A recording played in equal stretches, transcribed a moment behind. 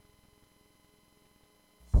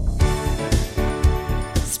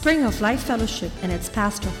Spring of Life Fellowship and its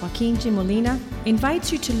pastor Joaquin G. Molina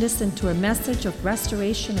invites you to listen to a message of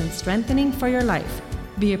restoration and strengthening for your life.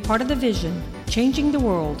 Be a part of the vision, changing the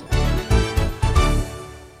world.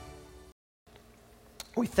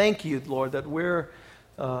 We thank you, Lord, that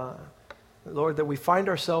that we find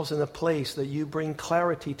ourselves in a place that you bring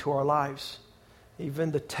clarity to our lives.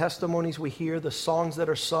 Even the testimonies we hear, the songs that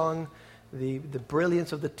are sung, the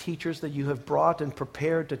brilliance of the teachers that you have brought and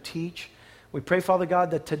prepared to teach. We pray, Father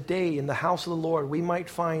God, that today in the house of the Lord, we might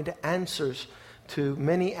find answers to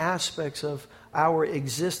many aspects of our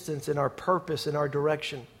existence and our purpose and our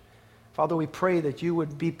direction. Father, we pray that you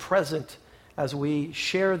would be present as we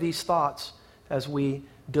share these thoughts, as we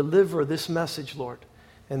deliver this message, Lord,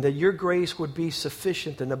 and that your grace would be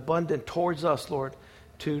sufficient and abundant towards us, Lord,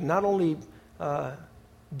 to not only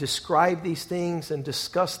describe these things and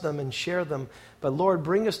discuss them and share them, but Lord,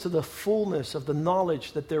 bring us to the fullness of the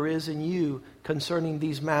knowledge that there is in you concerning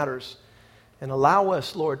these matters. And allow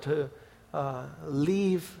us, Lord, to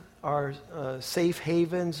leave our safe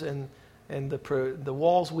havens and the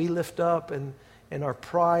walls we lift up and our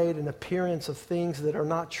pride and appearance of things that are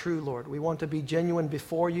not true, Lord. We want to be genuine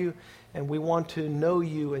before you, and we want to know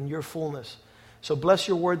you in your fullness. So bless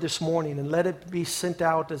your word this morning, and let it be sent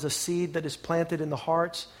out as a seed that is planted in the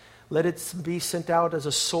hearts. Let it be sent out as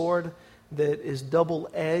a sword that is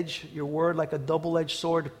double-edged. Your word, like a double-edged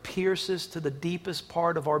sword, pierces to the deepest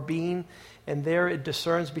part of our being, and there it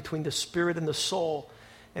discerns between the spirit and the soul,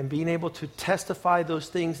 and being able to testify those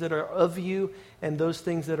things that are of you and those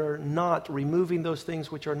things that are not, removing those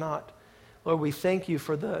things which are not. Lord, we thank you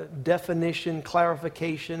for the definition,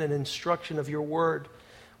 clarification, and instruction of your word,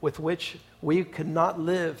 with which we cannot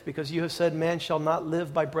live, because you have said man shall not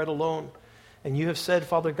live by bread alone. And you have said,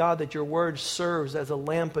 Father God, that your word serves as a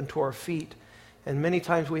lamp unto our feet. And many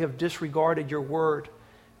times we have disregarded your word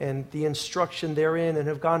and the instruction therein, and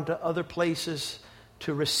have gone to other places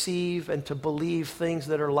to receive and to believe things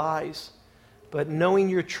that are lies. But knowing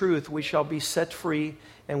your truth, we shall be set free,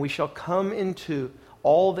 and we shall come into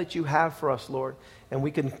all that you have for us, Lord. And we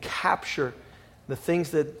can capture the things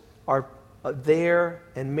that are there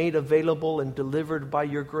and made available and delivered by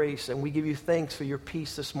your grace. And we give you thanks for your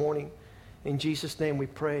peace this morning. In Jesus' name we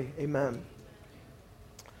pray, amen.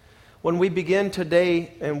 When we begin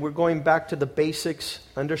today, and we're going back to the basics,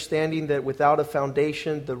 understanding that without a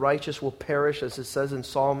foundation, the righteous will perish, as it says in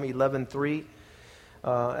Psalm 11:3.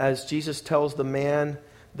 As Jesus tells the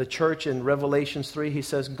church in Revelations 3, he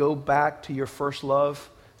says, go back to your first love,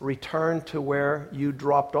 return to where you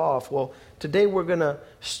dropped off. Well, today we're going to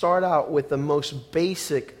start out with the most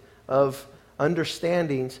basic of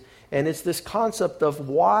understandings, and it's this concept of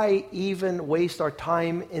why even waste our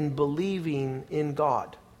time in believing in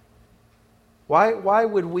God. Why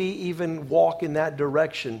would we even walk in that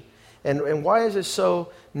direction? And why is it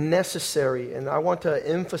so necessary? And I want to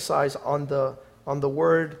emphasize on the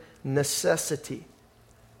word necessity.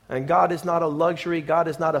 And God is not a luxury. God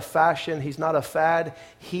is not a fashion. He's not a fad.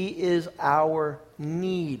 He is our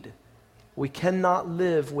need. We cannot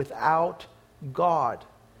live without God.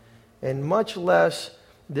 And much less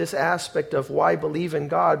this aspect of why believe in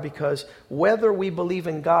God, because whether we believe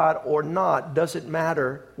in God or not doesn't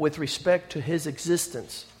matter with respect to his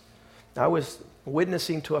existence. I was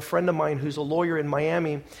witnessing to a friend of mine who's a lawyer in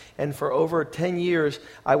Miami, and for over 10 years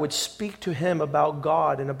I would speak to him about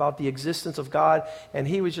God and about the existence of God, and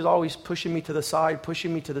he was just always pushing me to the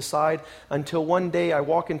side, until one day I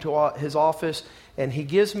walk into his office and he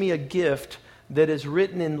gives me a gift that is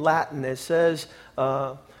written in Latin. It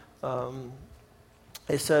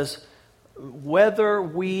says, whether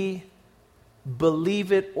we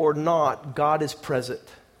believe it or not, God is present.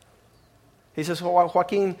 He says,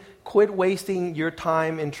 Joaquin, quit wasting your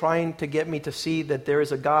time in trying to get me to see that there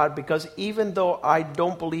is a God, because even though I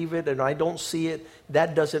don't believe it and I don't see it,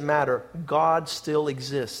 that doesn't matter. God still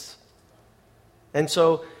exists. And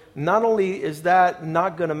so not only is that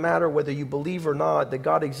not going to matter whether you believe or not that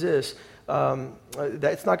God exists,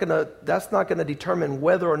 that's not going to determine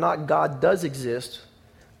whether or not God does exist,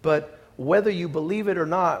 but whether you believe it or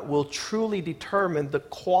not will truly determine the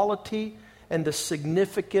quality and the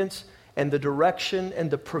significance and the direction and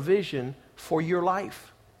the provision for your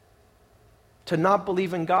life. To not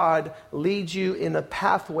believe in God leads you in a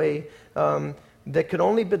pathway that can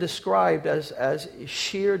only be described as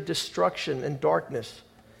sheer destruction and darkness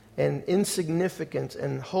and insignificance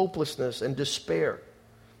and hopelessness and despair.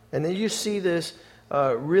 And then you see this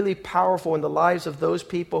really powerful in the lives of those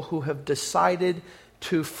people who have decided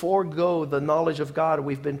to forego the knowledge of God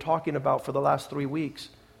we've been talking about for the last 3 weeks.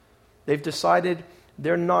 They've decided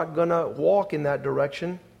they're not going to walk in that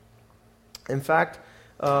direction. In fact,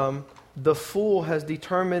 the fool has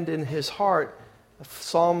determined in his heart.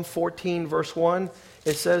 Psalm 14 verse 1,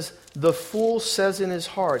 it says, the fool says in his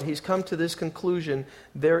heart, he's come to this conclusion,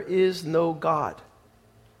 there is no God.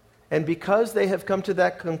 And because they have come to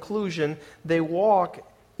that conclusion, they walk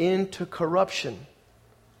into corruption.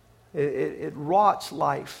 It rots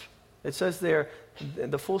life. It says there,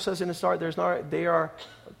 the fool says in his heart, they are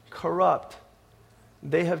corrupt.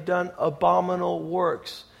 They have done abominable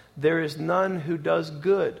works. There is none who does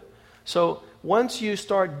good. So once you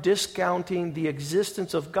start discounting the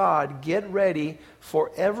existence of God, get ready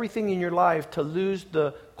for everything in your life to lose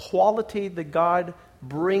the quality that God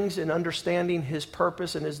brings in understanding His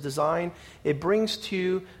purpose and His design. It brings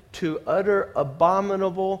to utter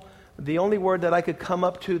abominable. The only word that I could come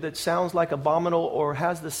up to that sounds like abominable or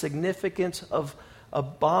has the significance of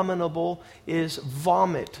abominable is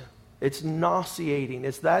vomit. It's nauseating.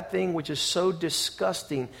 It's that thing which is so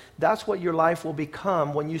disgusting. That's what your life will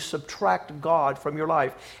become when you subtract God from your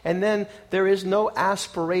life. And then there is no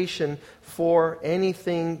aspiration for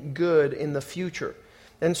anything good in the future.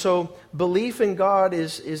 And so belief in God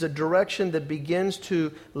is a direction that begins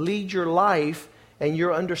to lead your life and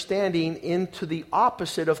your understanding into the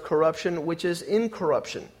opposite of corruption, which is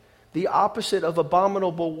incorruption. The opposite of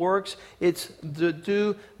abominable works, it's to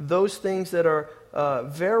do those things that are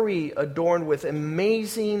very adorned with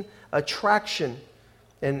amazing attraction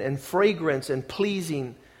and fragrance and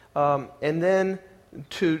pleasing. And then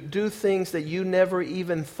to do things that you never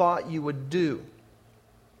even thought you would do.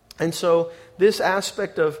 And so this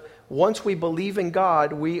aspect of once we believe in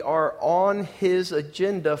God, we are on His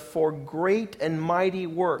agenda for great and mighty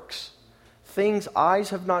works. Things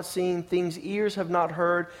eyes have not seen, things ears have not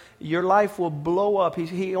heard. Your life will blow up.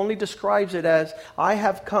 He only describes it as, I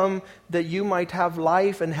have come that you might have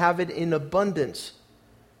life and have it in abundance.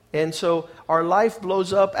 And so our life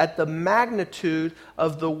blows up at the magnitude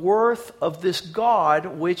of the worth of this God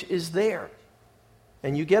which is there.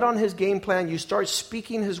 And you get on His game plan, you start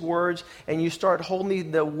speaking His words, and you start holding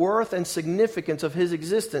the worth and significance of His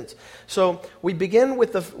existence. So we begin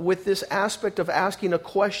with this aspect of asking a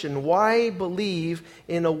question. Why believe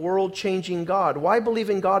in a world-changing God? Why believe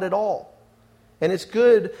in God at all? And it's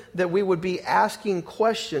good that we would be asking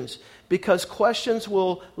questions, because questions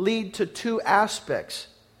will lead to two aspects.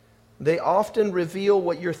 They often reveal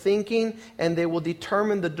what you're thinking, and they will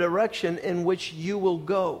determine the direction in which you will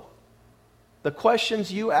go. The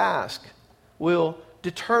questions you ask will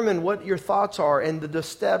determine what your thoughts are and the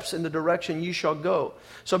steps in the direction you shall go.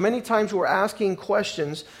 So many times we're asking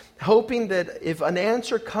questions, hoping that if an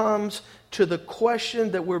answer comes to the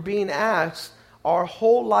question that we're being asked, our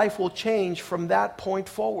whole life will change from that point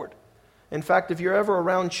forward. In fact, if you're ever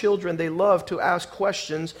around children, they love to ask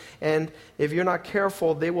questions, and if you're not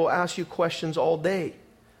careful, they will ask you questions all day.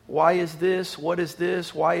 Why is this? What is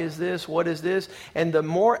this? Why is this? What is this? And the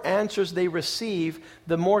more answers they receive,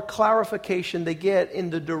 the more clarification they get in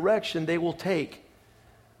the direction they will take.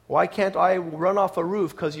 Why can't I run off a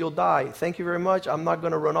roof? Because you'll die. Thank you very much. I'm not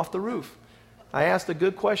going to run off the roof. I asked a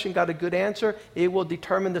good question, got a good answer. It will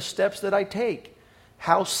determine the steps that I take.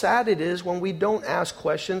 How sad it is when we don't ask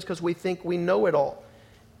questions because we think we know it all.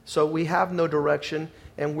 So we have no direction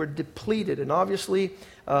and we're depleted. And obviously,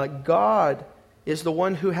 God is the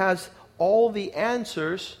one who has all the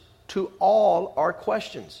answers to all our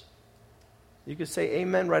questions. You could say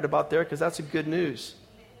amen right about there, because that's a good news.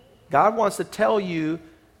 God wants to tell you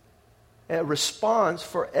a response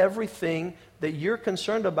for everything that you're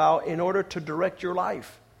concerned about in order to direct your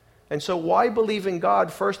life. And so why believe in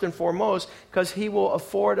God first and foremost? Because He will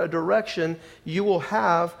afford a direction you will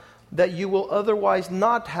have that you will otherwise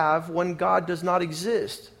not have when God does not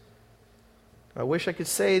exist. I wish I could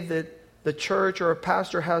say that the church or a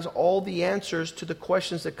pastor has all the answers to the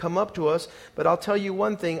questions that come up to us. But I'll tell you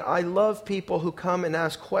one thing. I love people who come and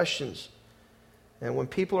ask questions. And when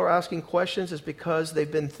people are asking questions, it's because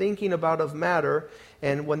they've been thinking about a matter.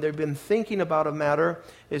 And when they've been thinking about a matter,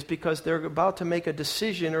 it's because they're about to make a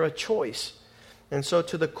decision or a choice. And so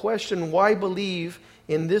to the question, why believe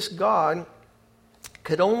in this God,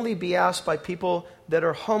 could only be asked by people that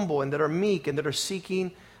are humble and that are meek and that are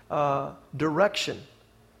seeking direction.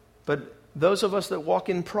 But those of us that walk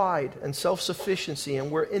in pride and self-sufficiency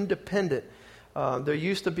and we're independent, there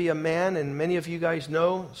used to be a man, and many of you guys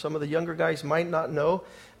know, some of the younger guys might not know,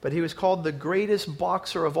 but he was called the greatest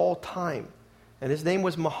boxer of all time. And his name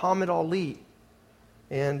was Muhammad Ali.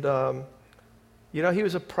 And, he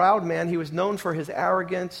was a proud man. He was known for his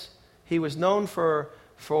arrogance. He was known for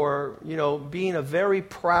being a very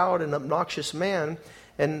proud and obnoxious man.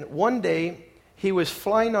 And one day, he was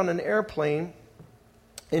flying on an airplane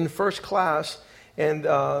in first class, And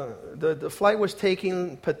the flight was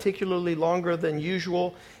taking particularly longer than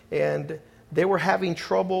usual, and they were having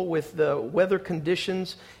trouble with the weather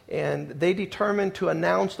conditions, and they determined to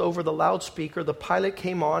announce over the loudspeaker. The pilot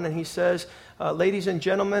came on and he says, ladies and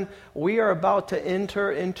gentlemen, we are about to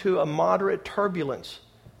enter into a moderate turbulence.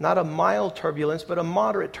 Not a mild turbulence, but a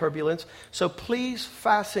moderate turbulence. So please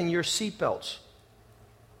fasten your seatbelts.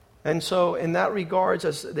 And so in that regards,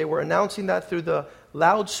 as they were announcing that through the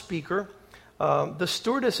loudspeaker, the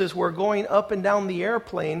stewardesses were going up and down the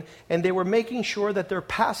airplane, and they were making sure that their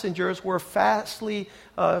passengers were fastly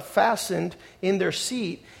fastened in their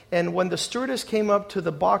seat. And when the stewardess came up to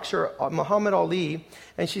the boxer, Muhammad Ali,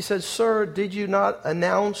 and she said, "Sir, didn't you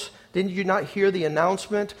not hear the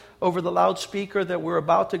announcement over the loudspeaker that we're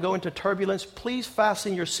about to go into turbulence? Please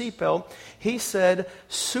fasten your seatbelt." He said,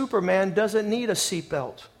 "Superman doesn't need a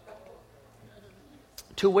seatbelt."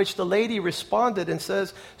 To which the lady responded and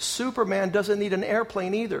says, "Superman doesn't need an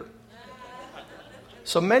airplane either."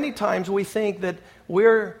 So many times we think that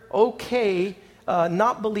we're okay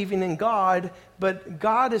not believing in God, but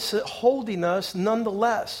God is holding us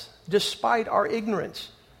nonetheless, despite our ignorance,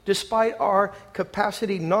 despite our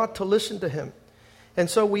capacity not to listen to Him. And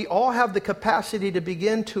so we all have the capacity to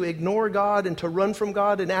begin to ignore God and to run from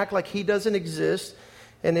God and act like He doesn't exist.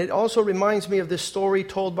 And it also reminds me of this story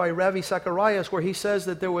told by Ravi Zacharias, where he says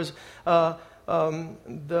that there was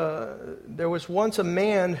once a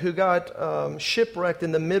man who got shipwrecked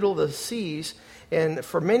in the middle of the seas, and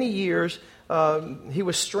for many years he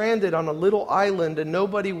was stranded on a little island, and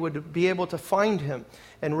nobody would be able to find him.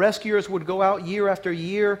 And rescuers would go out year after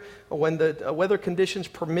year when the weather conditions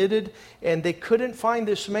permitted, and they couldn't find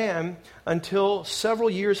this man until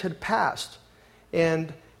several years had passed.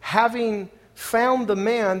 And having found the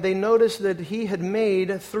man, they noticed that he had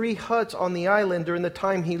made 3 huts on the island during the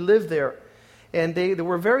time he lived there. And they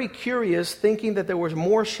were very curious, thinking that there was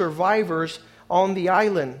more survivors on the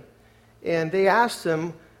island. And they asked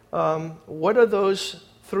him, "What are those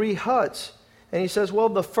 3 huts?" And he says, "Well,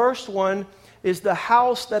 the first one is the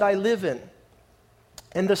house that I live in.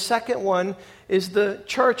 And the second one is the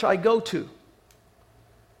church I go to."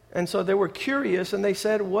 And so they were curious, and they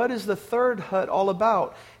said, "What is the third hut all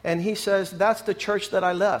about?" And he says, "That's the church that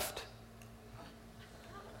I left."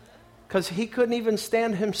 Because he couldn't even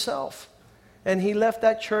stand himself. And he left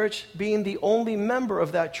that church being the only member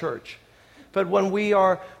of that church. But when we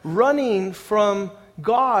are running from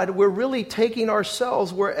God, we're really taking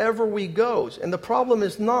ourselves wherever we go. And the problem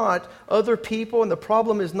is not other people, and the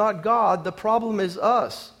problem is not God. The problem is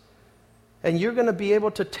us. And you're going to be able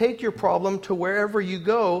to take your problem to wherever you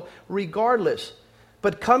go, regardless.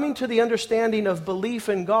 But coming to the understanding of belief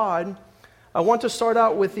in God, I want to start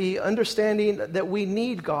out with the understanding that we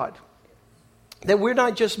need God. That we're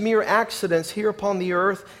not just mere accidents here upon the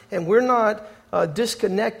earth, and we're not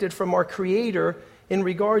disconnected from our Creator in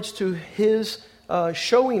regards to His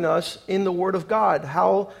showing us in the Word of God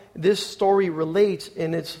how this story relates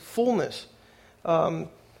in its fullness.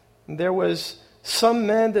 There was some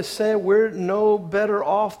men that said we're no better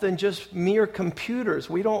off than just mere computers.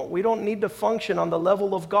 We don't need to function on the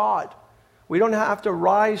level of God. We don't have to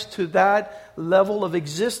rise to that level of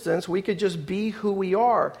existence. We could just be who we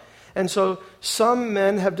are. And so some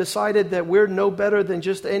men have decided that we're no better than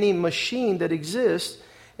just any machine that exists.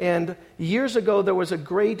 And years ago, there was a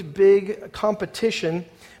great big competition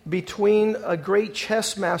between a great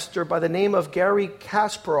chess master by the name of Garry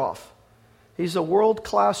Kasparov. He's a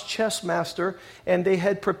world-class chess master, and they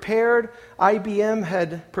had prepared, IBM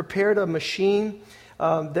had prepared a machine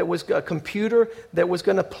that was a computer that was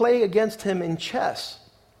going to play against him in chess.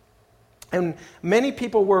 And many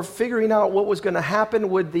people were figuring out what was going to happen.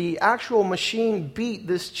 Would the actual machine beat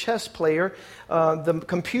this chess player? The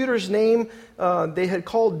computer's name they had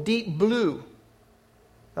called Deep Blue.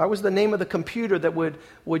 That was the name of the computer that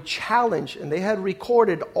would challenge. And they had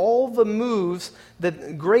recorded all the moves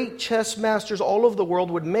that great chess masters all over the world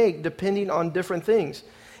would make depending on different things.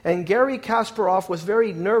 And Garry Kasparov was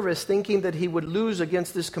very nervous, thinking that he would lose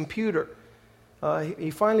against this computer. He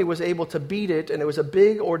finally was able to beat it, and it was a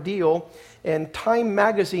big ordeal. And Time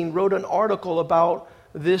magazine wrote an article about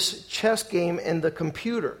this chess game and the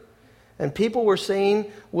computer. And people were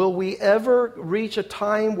saying, will we ever reach a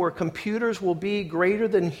time where computers will be greater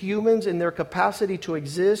than humans in their capacity to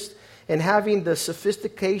exist and having the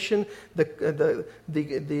sophistication,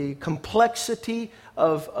 the complexity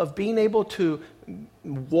of being able to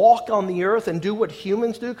walk on the earth and do what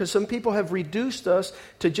humans do? Because some people have reduced us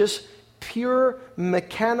to just pure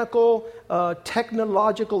mechanical,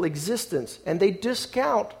 technological existence. And they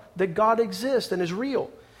discount that God exists and is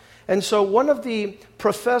real. And so one of the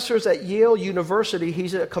professors at Yale University,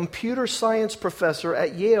 he's a computer science professor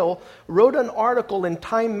at Yale, wrote an article in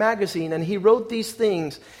Time magazine, and he wrote these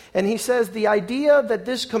things. And he says, the idea that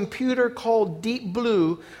this computer called Deep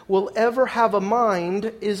Blue will ever have a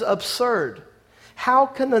mind is absurd. How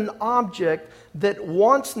can an object that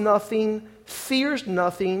wants nothing, fears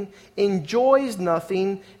nothing, enjoys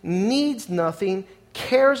nothing, needs nothing,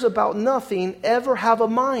 cares about nothing, ever have a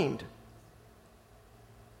mind?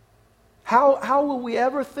 How will we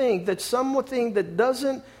ever think that something that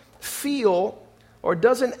doesn't feel or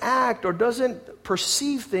doesn't act or doesn't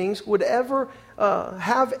perceive things would ever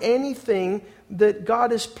have anything that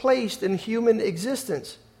God has placed in human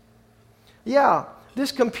existence? Yeah,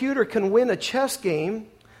 this computer can win a chess game,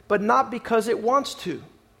 but not because it wants to.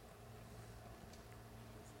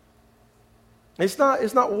 It's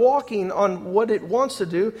not walking on what it wants to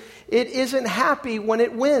do. It isn't happy when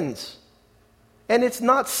it wins. And it's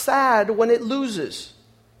not sad when it loses.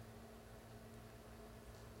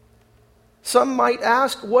 Some might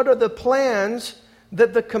ask, what are the plans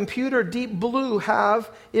that the computer Deep Blue have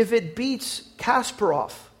if it beats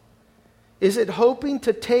Kasparov? Is it hoping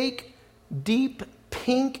to take Deep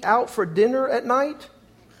Pink out for dinner at night?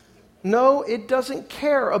 No, it doesn't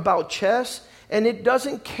care about chess, and it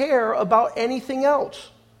doesn't care about anything else.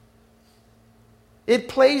 It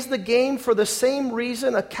plays the game for the same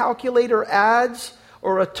reason a calculator adds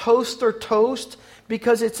or a toaster toast,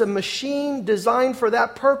 because it's a machine designed for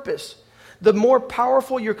that purpose. The more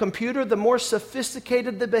powerful your computer, the more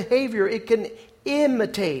sophisticated the behavior it can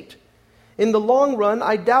imitate. In the long run,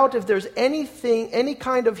 I doubt if there's any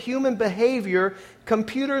kind of human behavior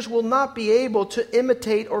computers will not be able to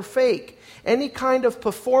imitate or fake. Any kind of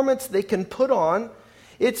performance they can put on,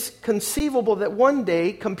 it's conceivable that one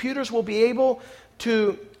day computers will be able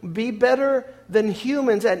to be better than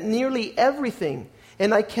humans at nearly everything.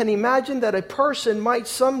 And I can imagine that a person might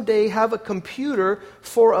someday have a computer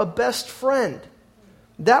for a best friend.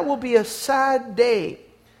 That will be a sad day,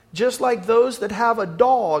 just like those that have a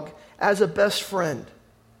dog as a best friend.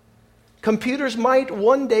 Computers might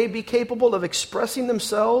one day be capable of expressing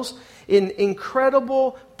themselves in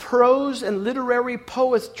incredible prose and literary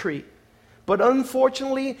poetry. But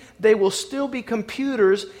unfortunately, they will still be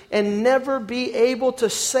computers and never be able to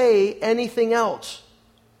say anything else.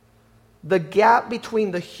 The gap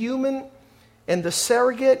between the human and the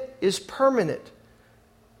surrogate is permanent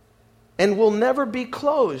and will never be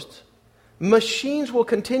closed. Machines will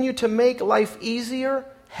continue to make life easier,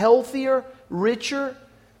 healthier, richer,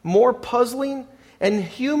 more puzzling, and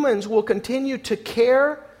humans will continue to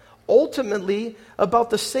care, ultimately, about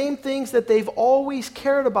the same things that they've always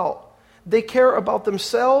cared about. They care about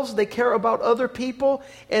themselves, they care about other people,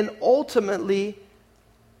 and ultimately,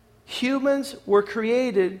 humans were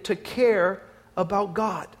created to care about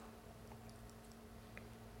God.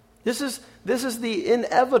 This is the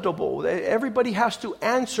inevitable. Everybody has to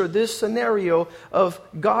answer this scenario of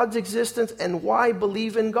God's existence and why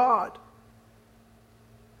believe in God.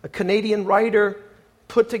 A Canadian writer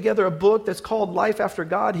put together a book that's called Life After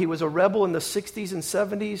God. He was a rebel in the 60s and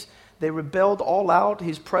 70s. They rebelled all out.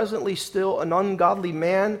 He's presently still an ungodly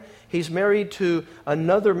man. He's married to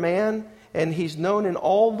another man, and he's known in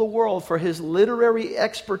all the world for his literary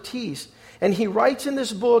expertise. And he writes in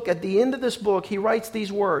this book, at the end of this book, he writes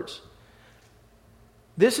these words.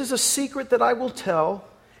 This is a secret that I will tell,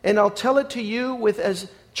 and I'll tell it to you with as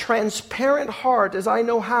transparent heart as I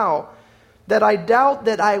know how, that I doubt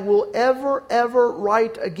that I will ever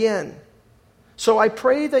write again. So I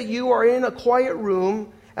pray that you are in a quiet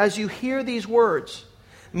room as you hear these words.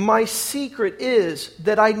 My secret is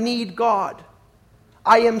that I need God.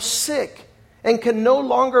 I am sick and can no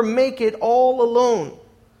longer make it all alone.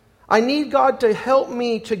 I need God to help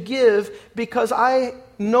me to give because I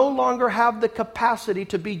no longer have the capacity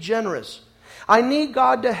to be generous. I need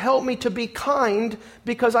God to help me to be kind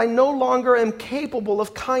because I no longer am capable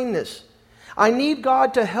of kindness. I need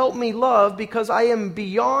God to help me love because I am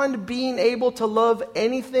beyond being able to love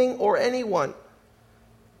anything or anyone.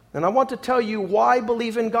 And I want to tell you why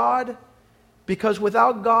believe in God. Because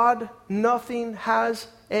without God, nothing has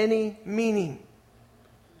any meaning.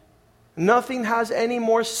 Nothing has any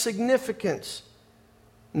more significance.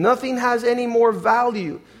 Nothing has any more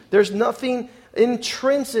value. There's nothing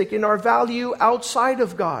intrinsic in our value outside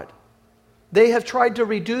of God. They have tried to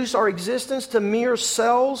reduce our existence to mere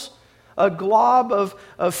cells, a glob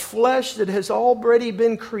of flesh that has already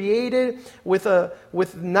been created with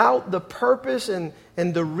now the purpose and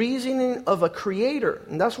the reasoning of a creator.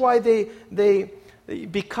 And that's why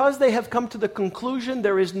because they have come to the conclusion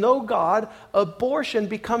there is no God, abortion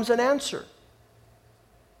becomes an answer.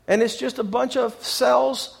 And it's just a bunch of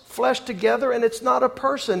cells fleshed together, and it's not a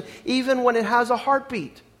person, even when it has a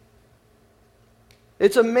heartbeat.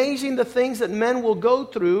 It's amazing the things that men will go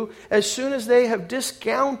through as soon as they have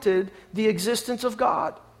discounted the existence of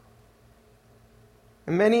God.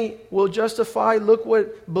 And many will justify, look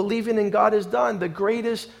what believing in God has done. The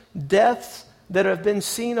greatest deaths that have been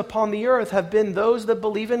seen upon the earth have been those that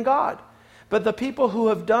believe in God. But the people who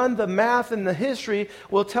have done the math and the history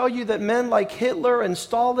will tell you that men like Hitler and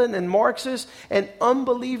Stalin and Marxists and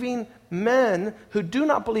unbelieving men who do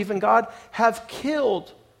not believe in God have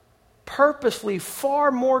killed purposely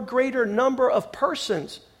far more greater number of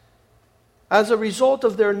persons as a result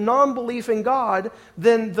of their non-belief in God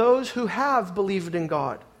than those who have believed in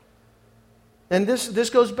God. And this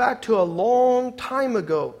goes back to a long time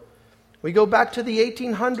ago. We go back to the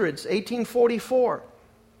 1800s, 1844.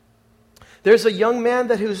 There's a young man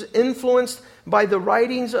who's influenced by the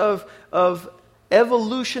writings of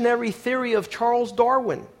evolutionary theory of Charles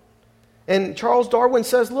Darwin. And Charles Darwin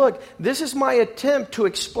says, look, this is my attempt to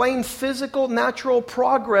explain physical, natural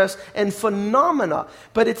progress and phenomena,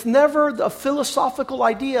 but it's never a philosophical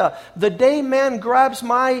idea. The day man grabs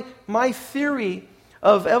my theory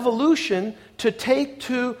of evolution to take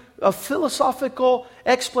to a philosophical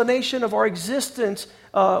explanation of our existence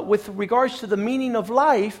with regards to the meaning of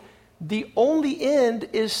life, the only end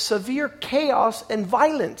is severe chaos and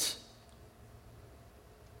violence.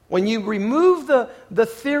 When you remove the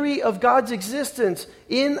theory of God's existence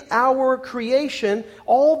in our creation,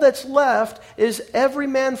 all that's left is every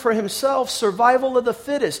man for himself, survival of the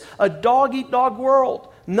fittest, a dog-eat-dog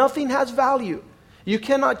world. Nothing has value. You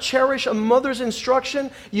cannot cherish a mother's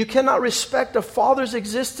instruction. You cannot respect a father's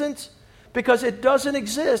existence because it doesn't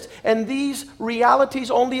exist. And these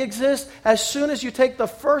realities only exist as soon as you take the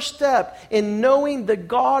first step in knowing that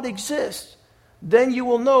God exists. Then you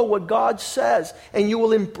will know what God says, and you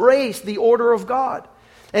will embrace the order of God.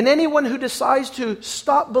 And anyone who decides to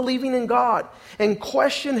stop believing in God and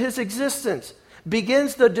question His existence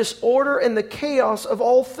begins the disorder and the chaos of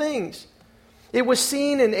all things. It was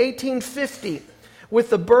seen in 1850 with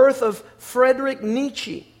the birth of Friedrich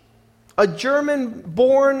Nietzsche, a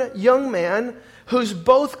German-born young man whose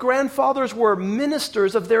both grandfathers were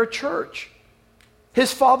ministers of their church.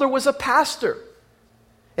 His father was a pastor.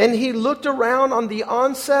 And he looked around on the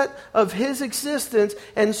onset of his existence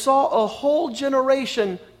and saw a whole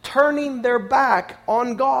generation turning their back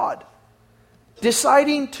on God,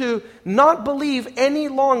 deciding to not believe any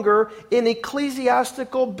longer in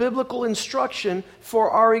ecclesiastical biblical instruction for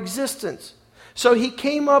our existence. So he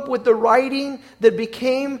came up with the writing that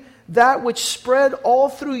became that which spread all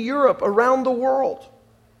through Europe, around the world.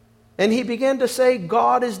 And he began to say,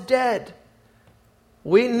 God is dead.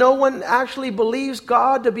 No one actually believes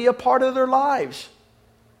God to be a part of their lives.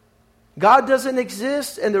 God doesn't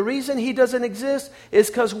exist, and the reason He doesn't exist is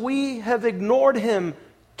because we have ignored Him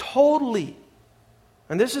totally.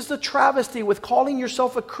 And this is the travesty with calling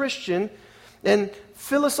yourself a Christian, and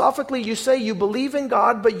philosophically you say you believe in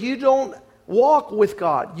God, but you don't walk with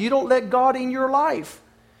God. You don't let God in your life.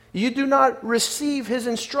 You do not receive His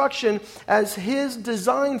instruction as His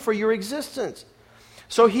design for your existence.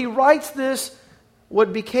 So he writes this,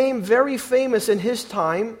 what became very famous in his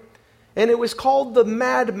time, and it was called the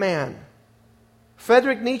Madman.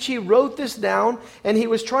 Friedrich Nietzsche wrote this down, and he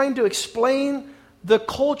was trying to explain the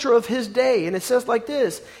culture of his day. And it says like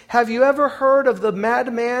this: have you ever heard of the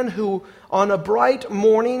madman who on a bright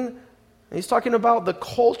morning, and he's talking about the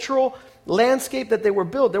cultural landscape that they were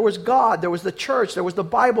built. There was God, there was the church, there was the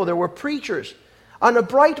Bible, there were preachers. On a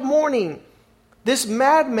bright morning, this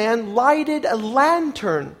madman lighted a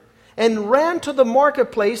lantern and ran to the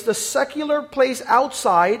marketplace, the secular place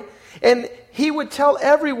outside, and he would tell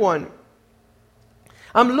everyone,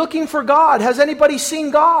 I'm looking for God. Has anybody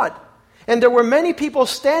seen God? And there were many people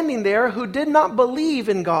standing there who did not believe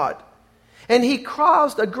in God. And he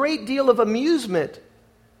caused a great deal of amusement.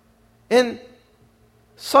 And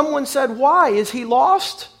someone said, why? Is he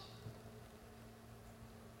lost?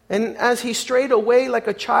 And as he strayed away like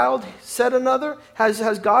a child, said another,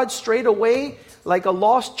 has God strayed away like a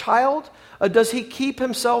lost child? Does he keep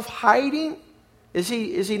himself hiding? Is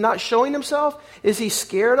he not showing himself? Is he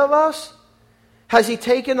scared of us? Has he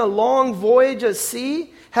taken a long voyage at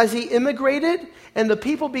sea? Has he immigrated? And the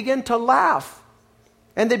people begin to laugh.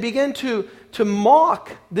 And they begin to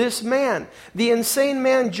mock this man. The insane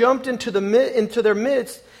man jumped into their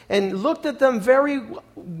midst and looked at them very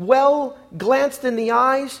well, glanced in the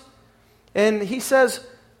eyes. And he says,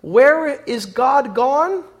 where is God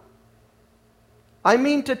gone? I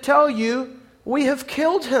mean to tell you, we have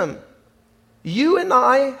killed him. You and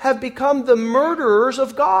I have become the murderers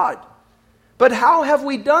of God. But how have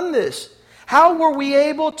we done this? How were we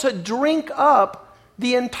able to drink up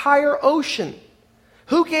the entire ocean?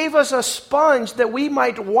 Who gave us a sponge that we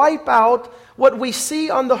might wipe out what we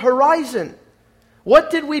see on the horizon?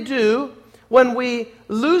 What did we do when we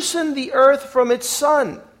loosened the earth from its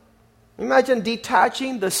sun? Imagine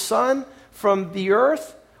detaching the sun from the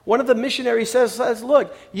earth. One of the missionaries says,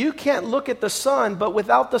 look, you can't look at the sun, but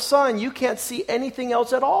without the sun, you can't see anything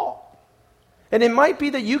else at all. And it might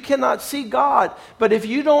be that you cannot see God, but if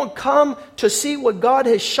you don't come to see what God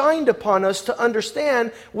has shined upon us to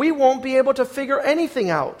understand, we won't be able to figure anything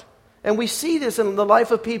out. And we see this in the life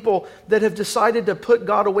of people that have decided to put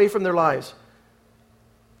God away from their lives.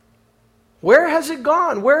 Where has it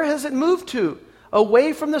gone? Where has it moved to?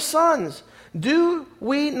 Away from the suns. Do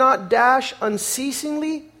we not dash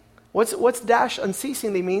unceasingly? What's dash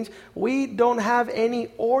unceasingly means? We don't have any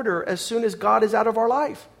order as soon as God is out of our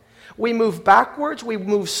life. We move backwards, we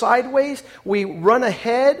move sideways, we run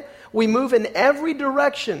ahead, we move in every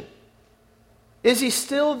direction. Is He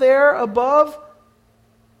still there above?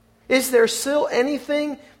 Is there still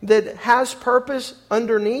anything that has purpose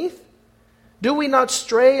underneath? Do we not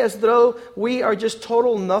stray as though we are just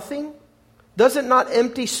total nothing? Does it not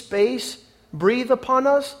empty space breathe upon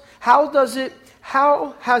us? How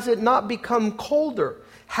has it not become colder?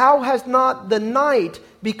 How has not the night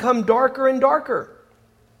become darker and darker?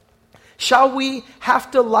 Shall we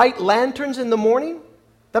have to light lanterns in the morning?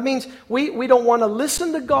 That means we don't want to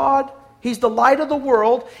listen to God. He's the light of the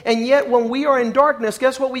world. And yet when we are in darkness,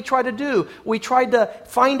 guess what we try to do? We try to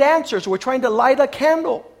find answers. We're trying to light a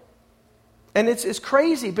candle. And it's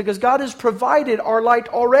crazy because God has provided our light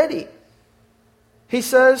already. He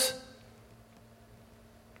says,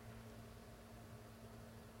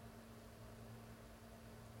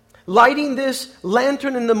 lighting this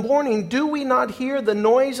lantern in the morning, do we not hear the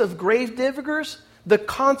noise of grave diggers? The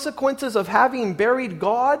consequences of having buried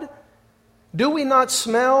God? Do we not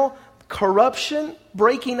smell corruption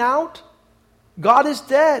breaking out? God is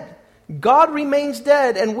dead. God remains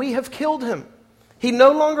dead, and we have killed Him. He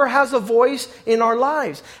no longer has a voice in our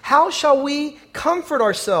lives. How shall we comfort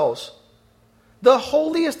ourselves? The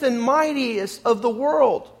holiest and mightiest of the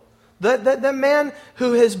world, the man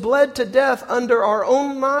who has bled to death under our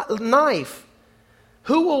own knife,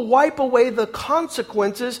 who will wipe away the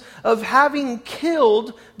consequences of having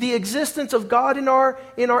killed the existence of God in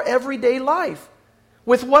our everyday life?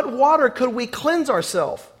 With what water could we cleanse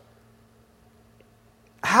ourselves?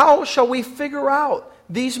 How shall we figure out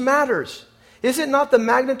these matters? Is it not the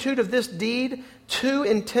magnitude of this deed too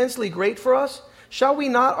intensely great for us? Shall we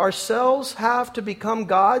not ourselves have to become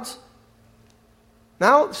gods?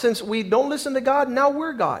 Now, since we don't listen to God, now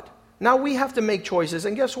we're God. Now we have to make choices.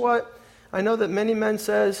 And guess what? I know that many men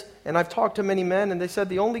says, and I've talked to many men, and they said,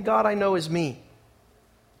 the only God I know is me.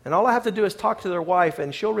 And all I have to do is talk to their wife,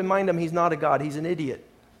 and she'll remind them he's not a God, he's an idiot.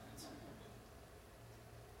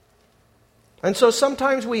 And so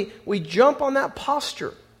sometimes we jump on that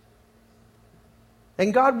posture.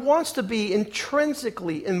 And God wants to be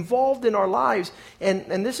intrinsically involved in our lives.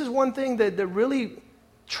 And this is one thing that really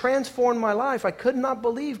transformed my life. I could not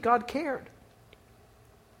believe God cared.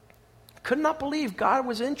 I could not believe God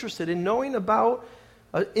was interested in knowing about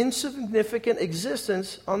an insignificant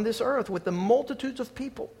existence on this earth with the multitudes of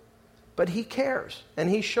people. But He cares, and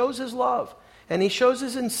He shows His love, and He shows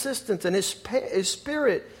His insistence, and His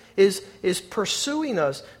Spirit is pursuing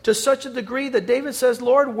us to such a degree that David says,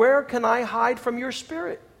 Lord, where can I hide from your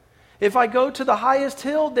Spirit? If I go to the highest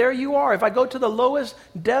hill, there you are. If I go to the lowest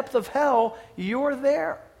depth of hell, you're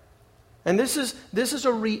there. And this is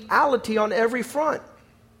a reality on every front.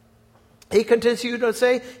 He continues to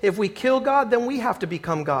say, if we kill God, then we have to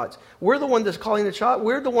become gods. We're the one that's calling the shot.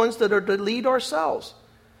 We're the ones that are to lead ourselves.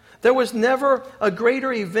 There was never a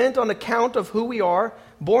greater event on account of who we are,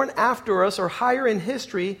 born after us or higher in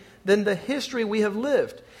history than the history we have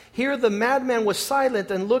lived. Here the madman was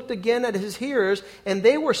silent and looked again at his hearers, and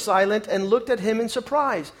they were silent and looked at him in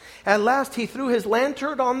surprise. At last he threw his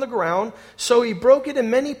lantern on the ground, so he broke it in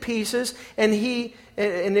many pieces, and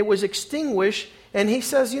it was extinguished. And he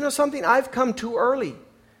says, you know something, I've come too early.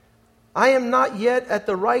 I am not yet at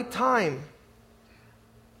the right time.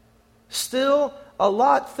 Still, a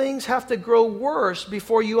lot things have to grow worse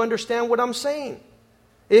before you understand what I'm saying.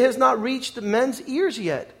 It has not reached men's ears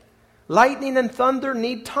yet. Lightning and thunder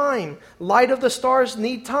need time. Light of the stars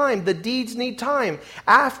need time. The deeds need time.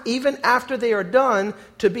 Even after they are done,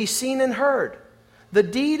 to be seen and heard. The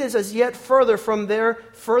deed is as yet further from their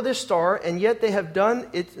furthest star, and yet they have done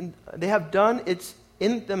it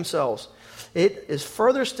in themselves. It is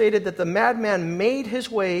further stated that the madman made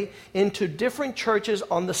his way into different churches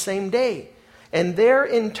on the same day. and there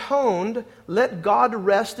intoned, "Let God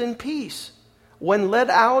rest in peace." When led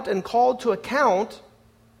out and called to account,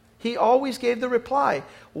 he always gave the reply,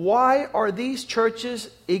 "Why are these churches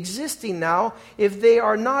existing now if they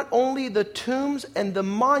are not only the tombs and the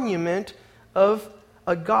monument of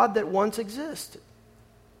a God that once existed?"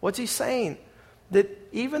 What's he saying? That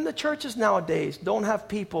even the churches nowadays don't have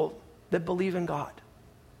people that believe in God,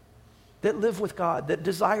 that live with God, that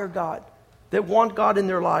desire God, that want God in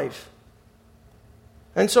their life.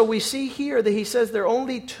 And so we see here that he says they're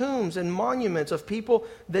only tombs and monuments of people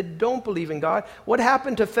that don't believe in God. What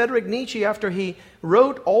happened to Friedrich Nietzsche after he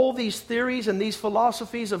wrote all these theories and these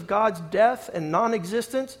philosophies of God's death and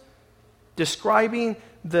non-existence, describing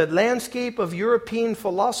the landscape of European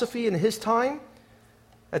philosophy in his time?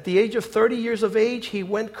 At the age of 30 years of age, he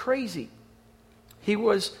went crazy. He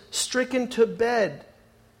was stricken to bed.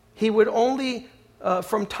 He would only...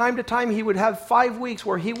 from time to time, he would have 5 weeks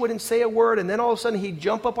where he wouldn't say a word, and then all of a sudden he'd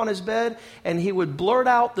jump up on his bed and he would blurt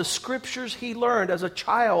out the scriptures he learned as a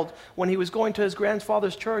child when he was going to his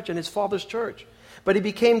grandfather's church and his father's church. But he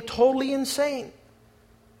became totally insane.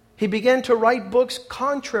 He began to write books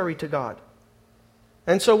contrary to God.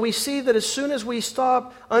 And so we see that as soon as we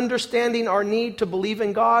stop understanding our need to believe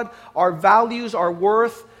in God, our values, our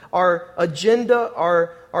worth, our agenda,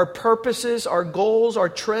 our purposes, our goals, our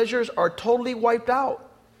treasures are totally wiped out.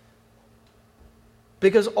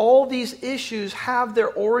 Because all these issues have their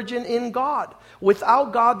origin in God.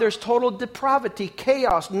 Without God, there's total depravity,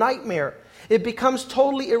 chaos, nightmare. It becomes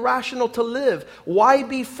totally irrational to live. Why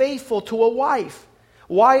be faithful to a wife?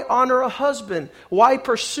 Why honor a husband? Why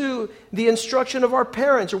pursue the instruction of our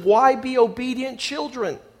parents? Why be obedient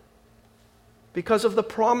children? Because of the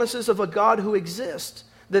promises of a God who exists,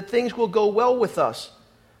 that things will go well with us,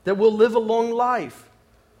 that we'll live a long life.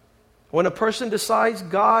 When a person decides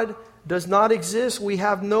God does not exist, we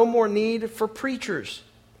have no more need for preachers,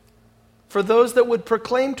 for those that would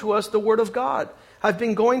proclaim to us the Word of God. I've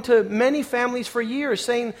been going to many families for years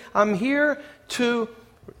saying, I'm here to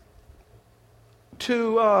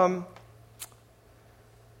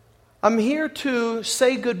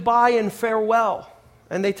say goodbye and farewell.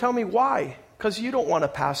 And they tell me, why? Because you don't want a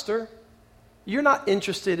pastor. You're not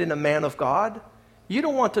interested in a man of God. You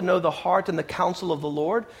don't want to know the heart and the counsel of the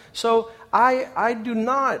Lord. So I do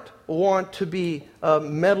not want to be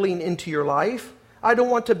meddling into your life. I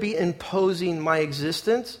don't want to be imposing my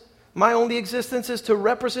existence. My only existence is to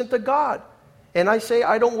represent the God. And I say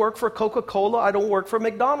I don't work for Coca-Cola. I don't work for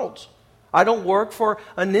McDonald's. I don't work for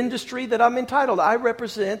an industry that I'm entitled. I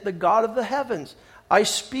represent the God of the heavens. I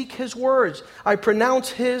speak His words. I pronounce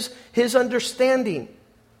His understanding.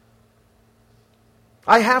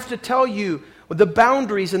 I have to tell you the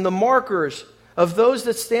boundaries and the markers of those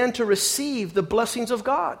that stand to receive the blessings of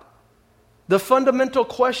God. The fundamental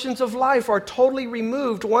questions of life are totally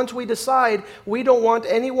removed once we decide we don't want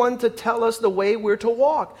anyone to tell us the way we're to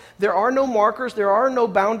walk. There are no markers. There are no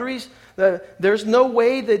boundaries. There's no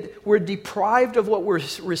way that we're deprived of what we're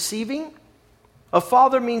receiving. A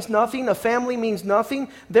father means nothing. A family means nothing.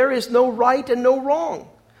 There is no right and no wrong.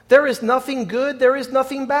 There is nothing good. There is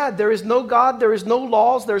nothing bad. There is no God. There is no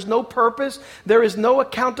laws. There is no purpose. There is no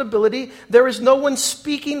accountability. There is no one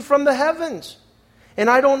speaking from the heavens. And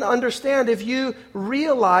I don't understand if you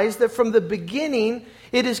realize that from the beginning,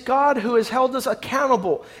 it is God who has held us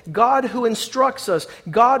accountable. God who instructs us.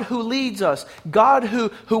 God who leads us. God who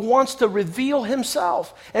wants to reveal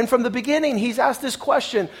Himself. And from the beginning, He's asked this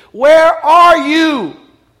question, where are you?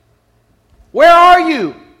 Where are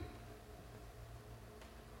you?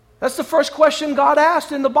 That's the first question God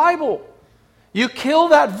asked in the Bible. You kill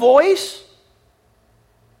that voice,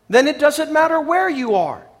 then it doesn't matter where you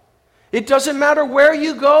are. It doesn't matter where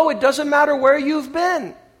you go. It doesn't matter where you've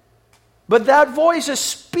been. But that voice is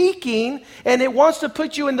speaking, and it wants to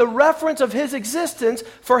put you in the reference of His existence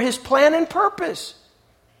for His plan and purpose.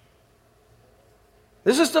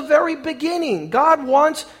 This is the very beginning. God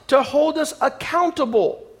wants to hold us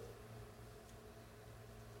accountable.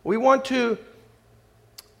 We want to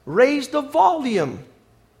raise the volume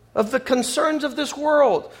of the concerns of this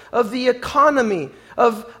world, of the economy,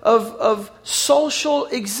 of social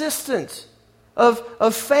existence,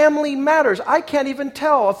 of family matters. I can't even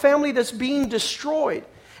tell a family that's being destroyed.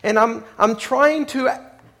 And I'm trying to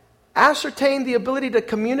ascertain the ability to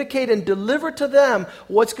communicate and deliver to them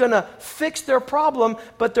what's going to fix their problem,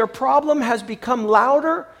 but their problem has become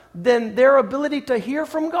louder than their ability to hear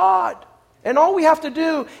from God. And all we have to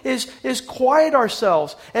do is quiet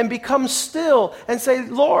ourselves and become still and say,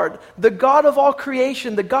 Lord, the God of all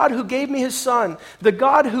creation, the God who gave me His Son, the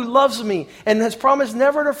God who loves me and has promised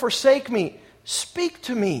never to forsake me, speak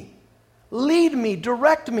to me, lead me,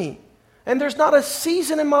 direct me. And there's not a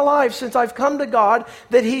season in my life since I've come to God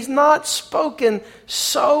that He's not spoken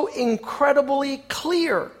so incredibly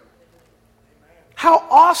clear. How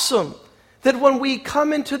awesome that when we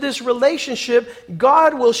come into this relationship,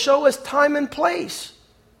 God will show us time and place.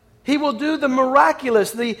 He will do the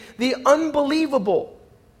miraculous, the unbelievable.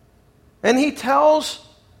 And He tells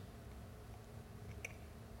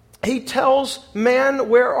man,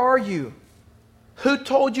 where are you? Who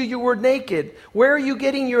told you you were naked? Where are you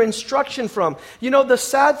getting your instruction from? You know, the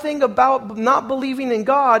sad thing about not believing in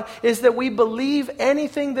God is that we believe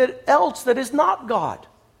anything else that is not God.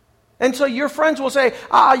 And so your friends will say,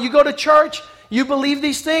 you go to church, you believe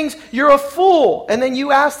these things, you're a fool. And then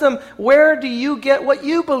you ask them, where do you get what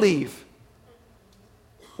you believe?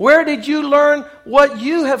 Where did you learn what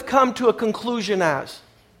you have come to a conclusion as?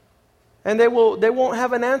 And they won't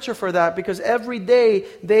have an answer for that, because every day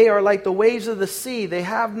they are like the waves of the sea. They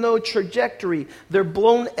have no trajectory. They're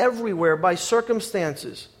blown everywhere by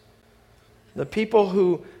circumstances. The people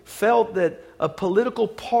who felt that a political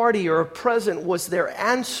party or a president was their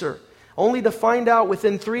answer, only to find out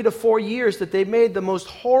within 3 to 4 years that they made the most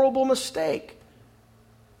horrible mistake.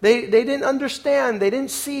 They didn't understand. They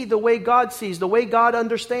didn't see the way God sees, the way God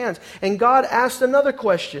understands. And God asked another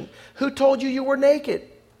question. Who told you you were naked?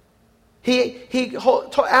 He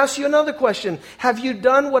asked you another question. Have you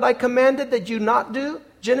done what I commanded that you not do?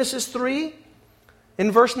 Genesis 3.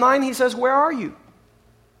 In verse 9 He says, where are you?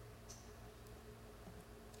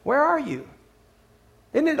 Where are you?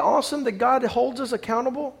 Isn't it awesome that God holds us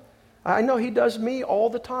accountable? I know He does me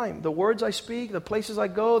all the time. The words I speak, the places I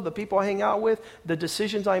go, the people I hang out with, the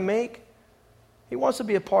decisions I make. He wants to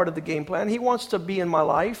be a part of the game plan. He wants to be in my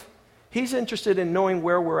life. He's interested in knowing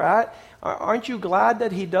where we're at. Aren't you glad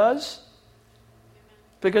that He does?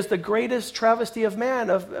 Because the greatest travesty of man,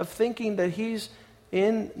 of thinking that he's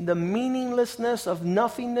in the meaninglessness of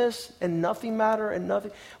nothingness and nothing matter and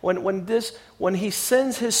nothing. When He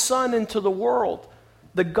sends His Son into the world,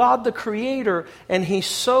 the God, the Creator, and He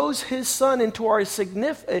sows His Son into our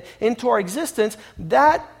existence,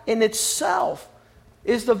 that in itself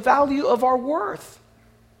is the value of our worth.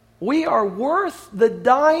 We are worth the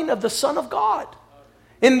dying of the Son of God.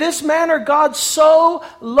 In this manner, God so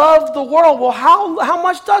loved the world. Well, how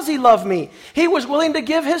much does He love me? He was willing to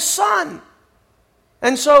give His Son.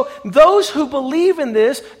 And so those who believe in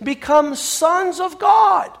this become sons of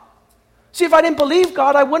God. See, if I didn't believe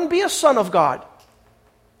God, I wouldn't be a son of God.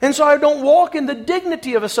 And so I don't walk in the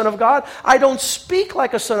dignity of a son of God. I don't speak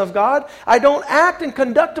like a son of God. I don't act and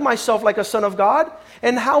conduct myself like a son of God.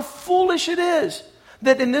 And how foolish it is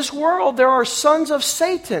that in this world there are sons of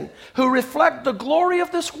Satan who reflect the glory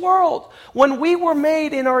of this world, when we were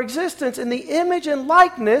made in our existence in the image and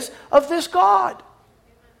likeness of this God.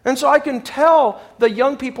 And so I can tell the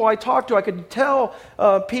young people I talk to, I can tell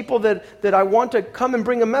people that I want to come and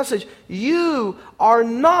bring a message, you are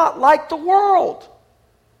not like the world.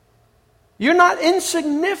 You're not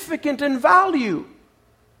insignificant in value.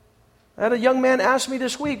 I had a young man ask me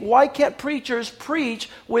this week, why can't preachers preach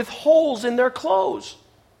with holes in their clothes?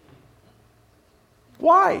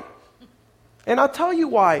 Why? And I'll tell you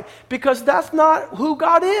why. Because that's not who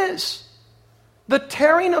God is. The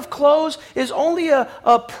tearing of clothes is only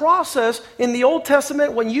a process in the Old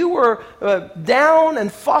Testament. When you were down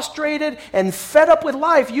and frustrated and fed up with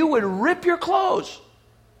life, you would rip your clothes.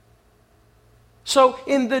 So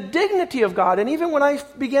in the dignity of God, and even when I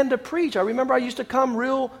began to preach, I remember I used to come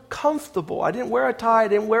real comfortable. I didn't wear a tie, I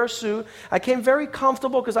didn't wear a suit. I came very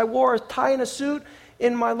comfortable because I wore a tie and a suit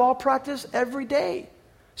in my law practice every day.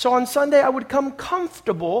 So on Sunday I would come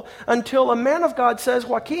comfortable until a man of God says,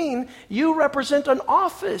 Joaquin, you represent an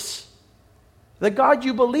office. The God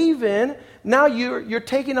you believe in, now you're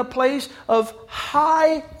taking a place of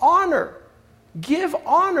high honor. Give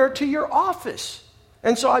honor to your office.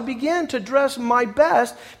 And so I began to dress my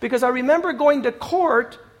best, because I remember going to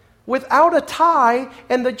court without a tie,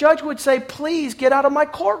 and the judge would say, please get out of my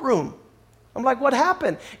courtroom. I'm like, what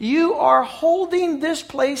happened? You are holding this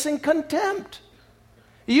place in contempt.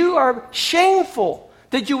 You are shameful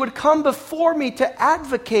that you would come before me to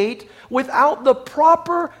advocate without the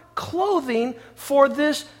proper clothing for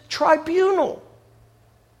this tribunal.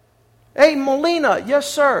 Hey, Molina,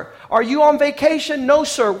 yes, sir. Are you on vacation? No,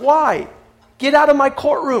 sir. Why? Get out of my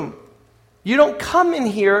courtroom. You don't come in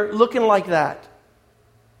here looking like that.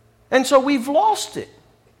 And so we've lost it.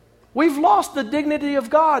 We've lost the dignity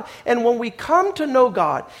of God. And when we come to know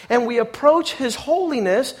God and we approach His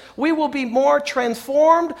holiness, we will be more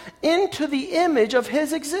transformed into the image of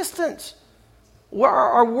His existence.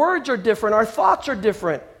 Our words are different. Our thoughts are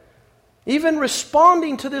different. Even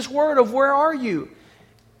responding to this word of where are you?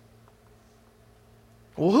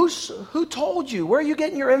 Well, who told you? Where are you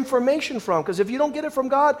getting your information from? Because if you don't get it from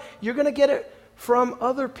God, you're going to get it from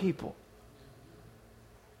other people.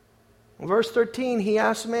 Verse 13, he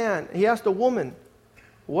asked the woman,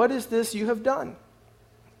 what is this you have done?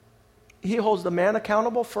 He holds the man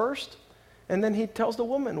accountable first, and then he tells the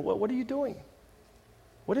woman, what are you doing?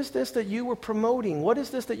 What is this that you were promoting? What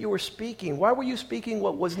is this that you were speaking? Why were you speaking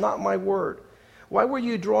what was not my word? Why were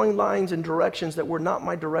you drawing lines and directions that were not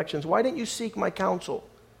my directions? Why didn't you seek my counsel?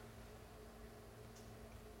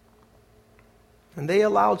 And they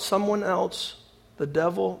allowed someone else, the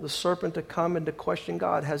devil, the serpent, to come and to question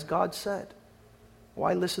God. Has God said?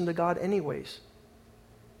 Why listen to God anyways?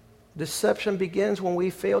 Deception begins when we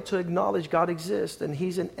fail to acknowledge God exists, and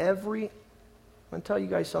He's in every, I'm going to tell you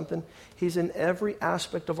guys something, He's in every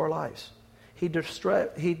aspect of our lives. He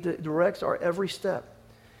directs our every step.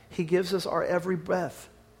 He gives us our every breath.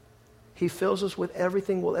 He fills us with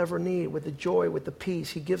everything we'll ever need, with the joy, with the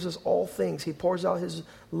peace. He gives us all things. He pours out His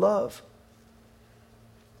love.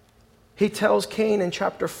 He tells Cain in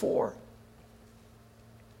chapter 4,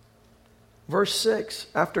 verse 6,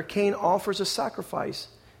 after Cain offers a sacrifice,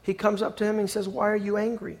 he comes up to him and says, why are you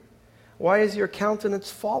angry? Why is your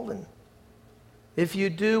countenance fallen? If you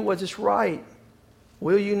do what is right,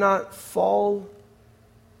 will you not fall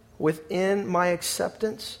within my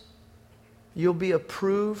acceptance? You'll be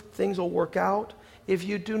approved. Things will work out. If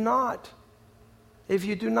you do not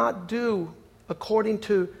do according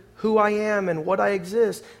to who I am and what I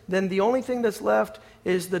exist, then the only thing that's left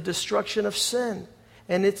is the destruction of sin.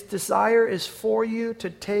 And its desire is for you to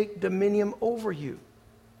take dominion over you.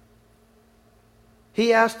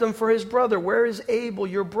 He asked him for his brother. Where is Abel,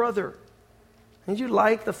 your brother? And you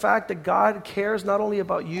like the fact that God cares not only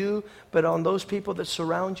about you, but on those people that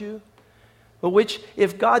surround you? But which,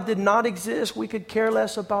 if God did not exist, we could care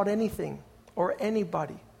less about anything or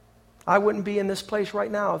anybody. I wouldn't be in this place right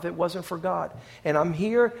now if it wasn't for God. And I'm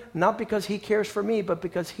here not because He cares for me, but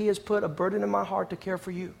because He has put a burden in my heart to care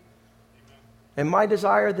for you. And my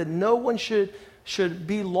desire that no one should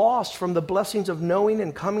be lost from the blessings of knowing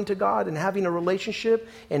and coming to God and having a relationship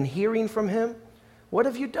and hearing from Him. What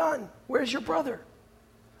have you done? Where's your brother?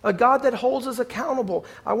 A God that holds us accountable.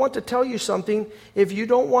 I want to tell you something. If you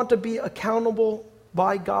don't want to be accountable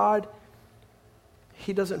by God,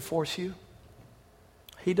 He doesn't force you.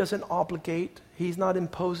 He doesn't obligate. He's not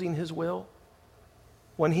imposing His will.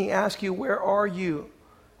 When He asks you, where are you?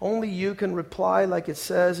 Only you can reply like it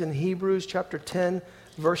says in Hebrews chapter 10,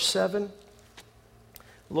 verse 7.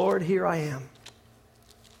 Lord, here I am.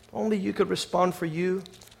 Only you could respond for you.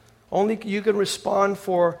 Only you can respond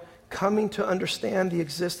for coming to understand the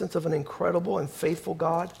existence of an incredible and faithful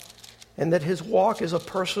God, and that His walk is a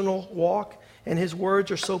personal walk, and His words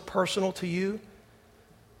are so personal to you.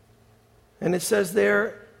 And it says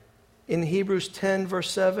there in Hebrews 10, verse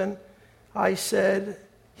 7, I said,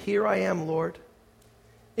 here I am, Lord.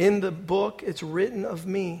 In the book it's written of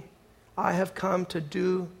me, I have come to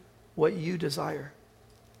do what you desire.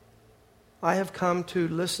 I have come to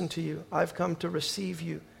listen to you. I've come to receive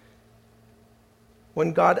you.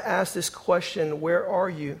 When God asks this question, where are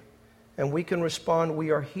you? And we can respond, we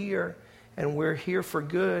are here, and we're here for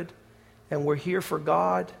good, and we're here for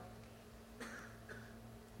God.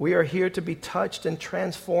 We are here to be touched and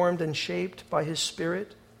transformed and shaped by His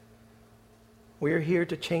Spirit. We are here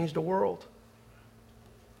to change the world.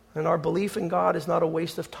 And our belief in God is not a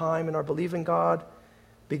waste of time, and our belief in God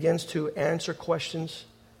begins to answer questions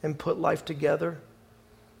and put life together.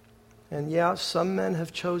 And yeah, some men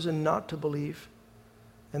have chosen not to believe,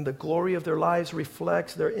 and the glory of their lives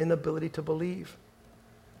reflects their inability to believe.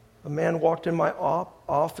 A man walked in my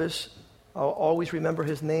office. I'll always remember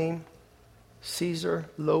his name, Cesar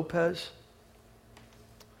Lopez.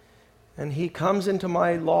 And he comes into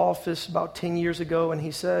my law office about 10 years ago, and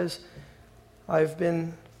he says,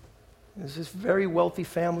 there's this very wealthy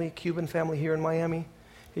family, Cuban family here in Miami.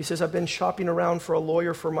 He says, I've been shopping around for a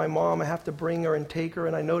lawyer for my mom. I have to bring her and take her,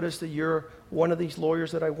 and I noticed that you're one of these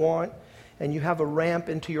lawyers that I want, and you have a ramp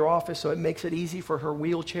into your office, so it makes it easy for her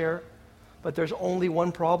wheelchair. But there's only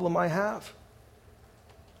one problem I have.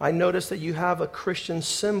 I noticed that you have a Christian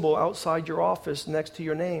symbol outside your office next to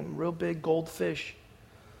your name, real big gold fish.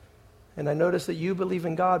 And I noticed that you believe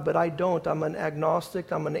in God, but I don't. I'm an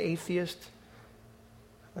agnostic. I'm an atheist.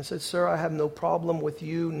 I said, sir, I have no problem with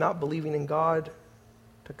you not believing in God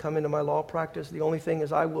to come into my law practice. The only thing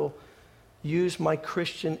is I will use my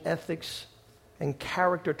Christian ethics and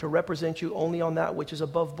character to represent you only on that which is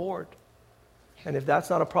above board. And if that's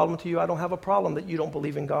not a problem to you, I don't have a problem that you don't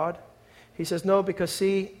believe in God. He says, no, because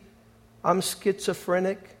see, I'm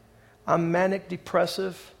schizophrenic, I'm manic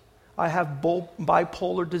depressive, I have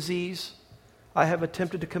bipolar disease, I have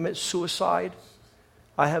attempted to commit suicide.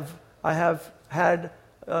 I have had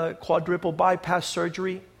quadruple bypass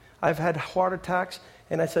surgery. I've had heart attacks.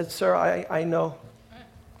 And I said, sir, I know.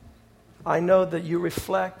 I know that you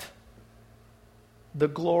reflect the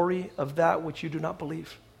glory of that which you do not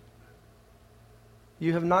believe.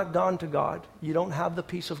 You have not gone to God. You don't have the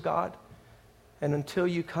peace of God. And until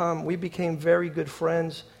you come, we became very good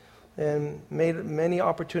friends and made many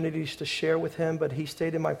opportunities to share with him, but he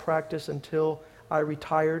stayed in my practice until I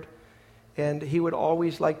retired. And he would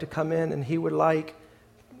always like to come in, and he would like,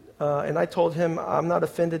 and I told him, I'm not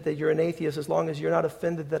offended that you're an atheist as long as you're not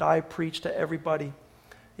offended that I preach to everybody.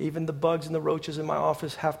 Even the bugs and the roaches in my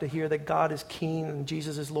office have to hear that God is king and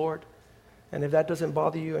Jesus is Lord. And if that doesn't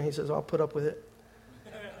bother you, and he says, I'll put up with it.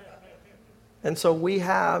 And so we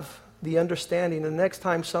have the understanding. The next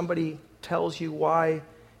time somebody tells you why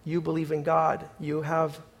you believe in God, you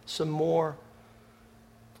have some more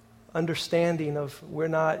understanding of we're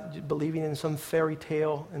not believing in some fairy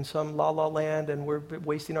tale in some la-la land and we're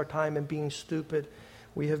wasting our time and being stupid.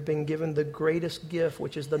 We have been given the greatest gift,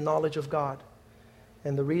 which is the knowledge of God.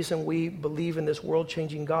 And the reason we believe in this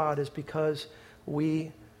world-changing God is because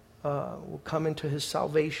we will come into his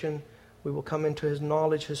salvation. We will come into his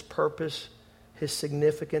knowledge, his purpose, his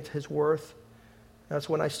significance, his worth. That's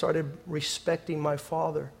when I started respecting my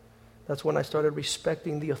father. That's when I started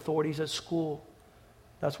respecting the authorities at school.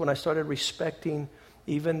 That's when I started respecting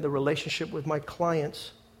even the relationship with my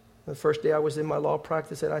clients. The first day I was in my law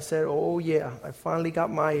practice, and I said, oh yeah, I finally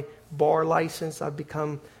got my bar license. I've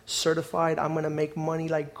become certified. I'm going to make money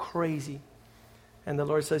like crazy. And the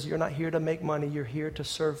Lord says, you're not here to make money. You're here to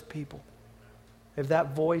serve people. If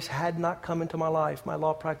that voice had not come into my life, my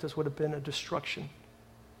law practice would have been a destruction.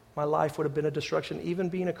 My life would have been a destruction, even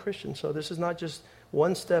being a Christian. So this is not just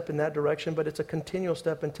one step in that direction, but it's a continual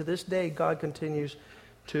step. And to this day, God continues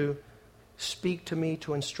to speak to me,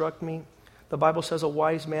 to instruct me. The Bible says a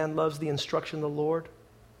wise man loves the instruction of the Lord.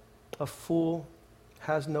 A fool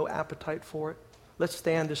has no appetite for it. Let's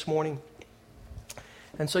stand this morning.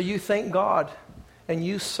 And so you thank God and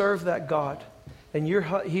you serve that God. And you're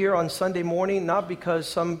here on Sunday morning, not because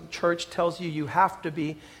some church tells you you have to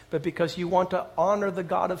be, but because you want to honor the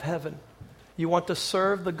God of heaven. You want to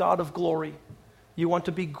serve the God of glory. You want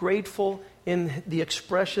to be grateful in the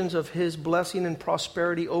expressions of his blessing and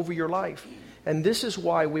prosperity over your life. And this is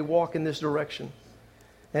why we walk in this direction.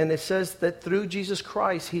 And it says that through Jesus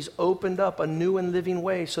Christ, he's opened up a new and living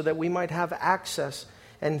way so that we might have access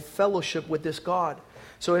and fellowship with this God.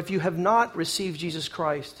 So if you have not received Jesus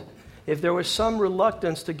Christ, if there was some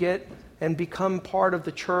reluctance to get and become part of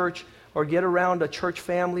the church or get around a church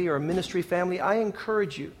family or a ministry family, I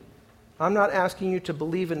encourage you. I'm not asking you to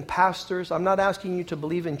believe in pastors. I'm not asking you to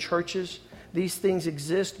believe in churches. These things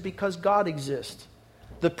exist because God exists.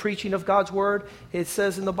 The preaching of God's word, it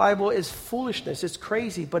says in the Bible, is foolishness. It's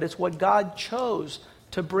crazy, but it's what God chose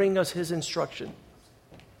to bring us his instruction.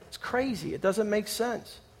 It's crazy. It doesn't make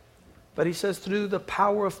sense. But he says through the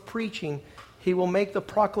power of preaching, he will make the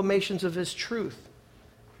proclamations of his truth.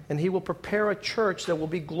 And he will prepare a church that will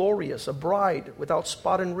be glorious, a bride without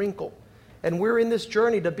spot and wrinkle. And we're in this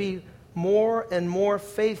journey to be more and more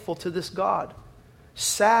faithful to this God.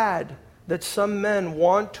 Sad that some men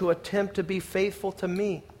want to attempt to be faithful to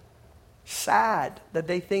me. Sad that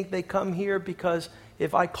they think they come here because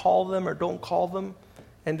if I call them or don't call them,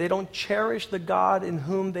 and they don't cherish the God in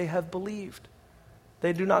whom they have believed.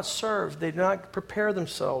 They do not serve. They do not prepare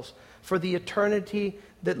themselves for the eternity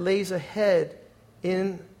that lays ahead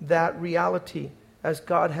in that reality, as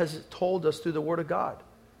God has told us through the Word of God.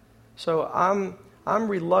 So I'm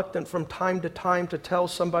reluctant from time to time to tell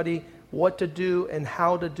somebody what to do and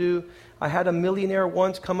how to do. I had a millionaire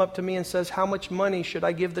once come up to me and says, how much money should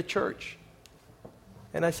I give the church?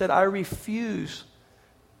 And I said, I refuse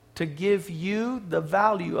to give you the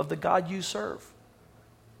value of the God you serve.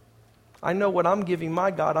 I know what I'm giving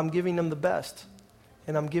my God. I'm giving him the best.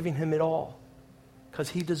 And I'm giving him it all because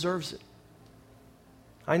he deserves it.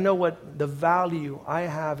 I know what the value I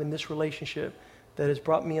have in this relationship that has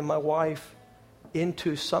brought me and my wife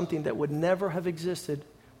into something that would never have existed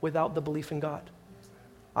without the belief in God.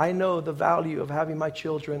 I know the value of having my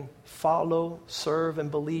children follow, serve, and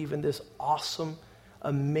believe in this awesome,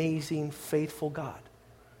 amazing, faithful God.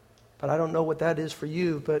 But I don't know what that is for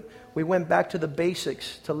you, but we went back to the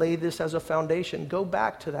basics to lay this as a foundation. Go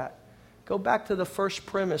back to that. Go back to the first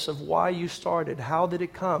premise of why you started. How did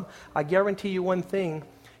it come? I guarantee you one thing.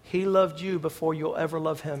 He loved you before you'll ever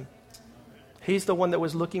love him. He's the one that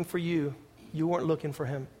was looking for you. You weren't looking for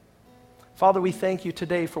him. Father, we thank you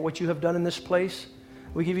today for what you have done in this place.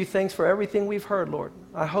 We give you thanks for everything we've heard, Lord.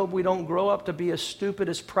 I hope we don't grow up to be as stupid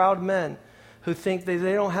as proud men who think that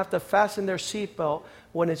they don't have to fasten their seatbelt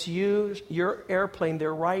when it's your airplane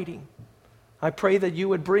they're riding. I pray that you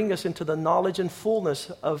would bring us into the knowledge and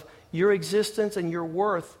fullness of your existence and your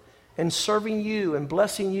worth and serving you and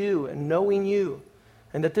blessing you and knowing you.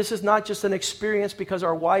 And that this is not just an experience because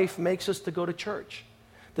our wife makes us to go to church.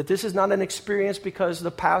 That this is not an experience because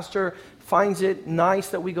the pastor finds it nice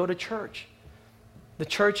that we go to church. The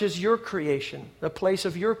church is your creation, the place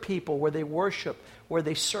of your people where they worship, where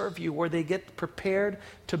they serve you, where they get prepared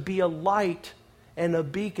to be a light and a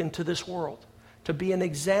beacon to this world. To be an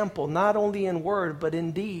example, not only in word, but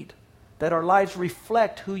in deed. That our lives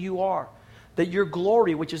reflect who you are. That your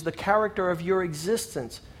glory, which is the character of your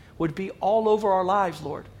existence, would be all over our lives,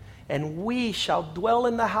 Lord. And we shall dwell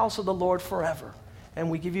in the house of the Lord forever. And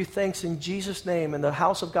we give you thanks in Jesus' name. And the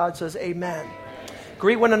house of God says, amen.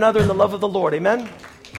 Greet one another in the love of the Lord. Amen.